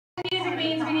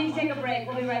take a break.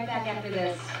 We'll be right back after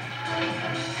this.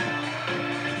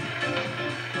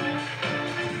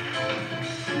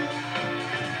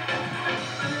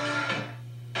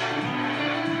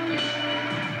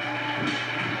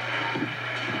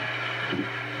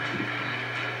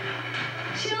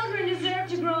 Children deserve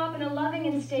to grow up in a loving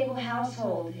and stable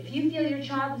household. If you feel your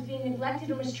child is being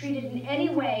neglected or mistreated in any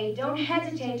way, don't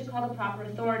hesitate to call the proper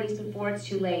authorities before it's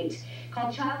too late.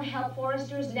 Call Child Help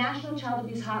Forrester's National Child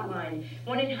Abuse Hotline,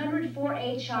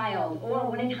 1-800-4A-CHILD, or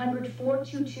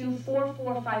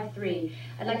 1-800-422-4453.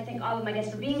 I'd like to thank all of my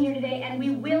guests for being here today, and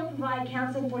we will provide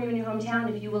counseling for you in your hometown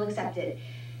if you will accept it.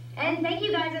 And thank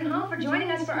you guys at home for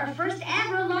joining us for our first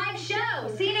ever live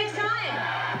show. See you next